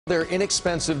They're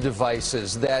inexpensive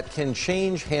devices that can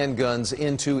change handguns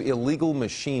into illegal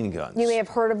machine guns. You may have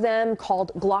heard of them,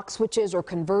 called Glock switches or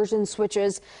conversion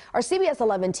switches. Our CBS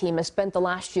 11 team has spent the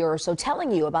last year or so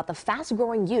telling you about the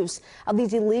fast-growing use of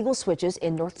these illegal switches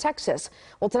in North Texas.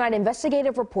 Well, tonight,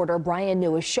 investigative reporter Brian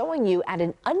New is showing you at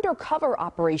an undercover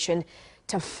operation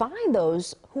to find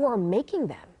those who are making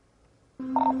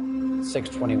them.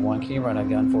 621, can you run a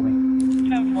gun for me?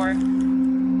 10-4.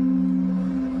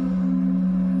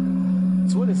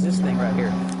 So what is this thing right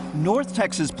here? North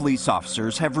Texas police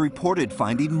officers have reported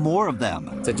finding more of them.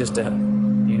 Is it just a,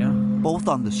 you know? Both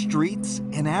on the streets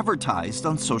and advertised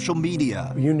on social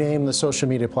media. You name the social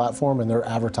media platform and they're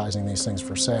advertising these things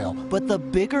for sale. But the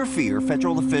bigger fear,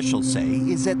 federal officials say,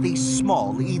 is that these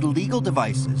small, illegal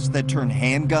devices that turn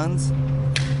handguns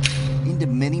into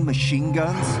mini machine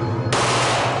guns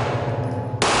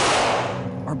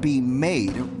are being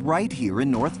made right here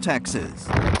in North Texas.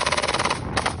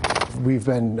 We've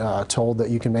been told that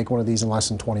you can make one of these in less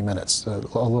than 20 minutes. A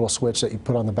little switch that you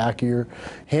put on the back of your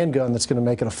handgun that's going to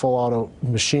make it a full auto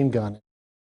machine gun.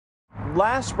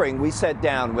 Last spring, we sat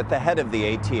down with the head of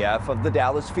the ATF of the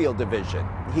Dallas Field Division.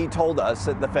 He told us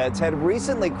that the feds had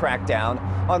recently cracked down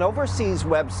on overseas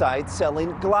websites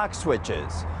selling Glock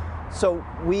switches. So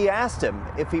we asked him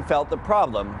if he felt the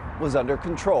problem was under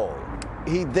control.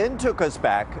 He then took us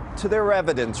back to their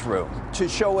evidence room to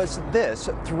show us this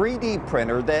 3D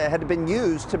printer that had been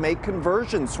used to make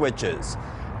conversion switches.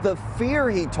 The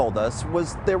fear, he told us,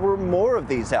 was there were more of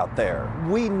these out there.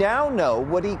 We now know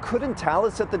what he couldn't tell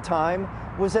us at the time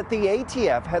was that the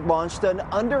ATF had launched an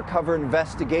undercover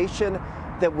investigation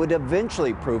that would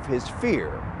eventually prove his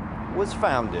fear was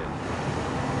founded.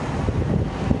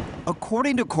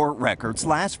 According to court records,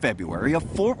 last February, a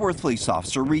Fort Worth police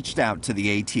officer reached out to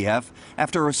the ATF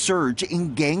after a surge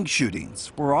in gang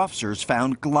shootings, where officers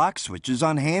found Glock switches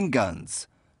on handguns.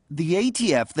 The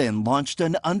ATF then launched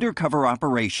an undercover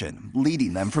operation,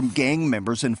 leading them from gang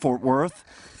members in Fort Worth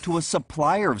to a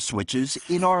supplier of switches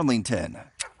in Arlington.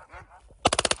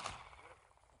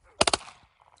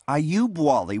 Ayub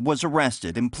Wali was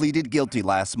arrested and pleaded guilty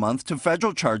last month to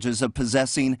federal charges of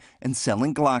possessing and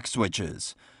selling Glock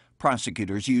switches.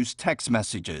 Prosecutors used text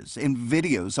messages and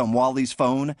videos on Wali's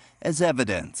phone as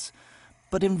evidence.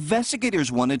 But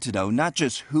investigators wanted to know not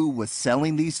just who was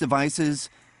selling these devices,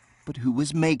 but who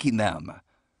was making them.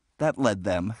 That led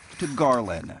them to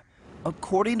Garland.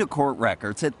 According to court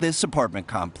records at this apartment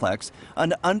complex,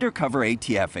 an undercover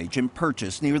ATF agent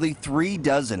purchased nearly 3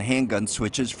 dozen handgun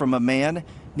switches from a man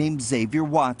named Xavier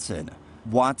Watson.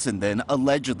 Watson then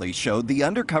allegedly showed the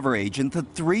undercover agent the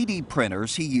 3D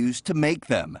printers he used to make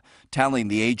them, telling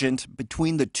the agent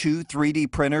between the 2 3D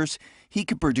printers, he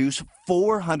could produce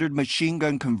 400 machine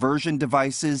gun conversion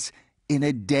devices in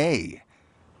a day.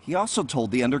 He also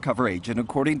told the undercover agent,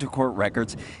 according to court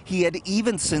records, he had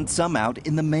even sent some out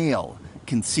in the mail,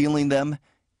 concealing them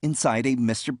inside a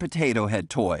Mr. Potato Head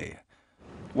toy.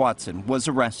 Watson was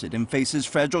arrested and faces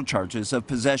federal charges of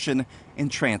possession and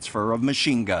transfer of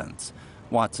machine guns.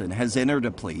 Watson has entered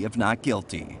a plea of not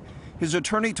guilty. His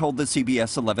attorney told the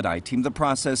CBS 11i team the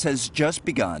process has just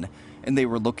begun and they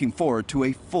were looking forward to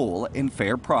a full and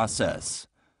fair process.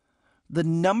 The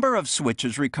number of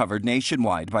switches recovered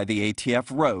nationwide by the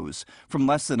ATF rose from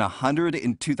less than 100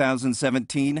 in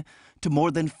 2017 to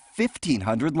more than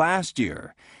 1,500 last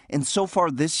year. And so far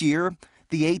this year,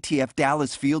 the ATF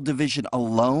Dallas Field Division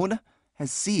alone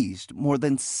has seized more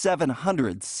than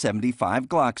 775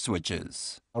 Glock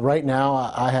switches. Right now,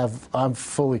 I'm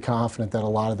fully confident that a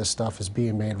lot of this stuff is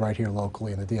being made right here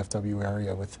locally in the DFW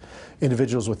area with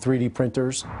individuals with 3D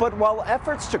printers. But while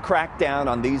efforts to crack down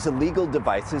on these illegal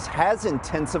devices has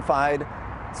intensified,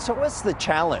 so has the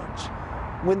challenge.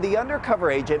 When the undercover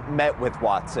agent met with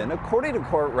Watson, according to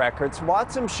court records,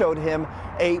 Watson showed him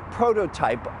a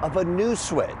prototype of a new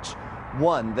switch,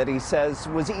 one that he says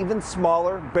was even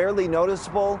smaller, barely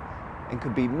noticeable, and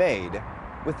could be made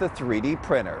with a 3D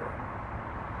printer.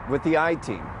 With the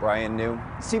I-Team, Brian New,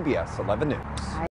 CBS 11 News.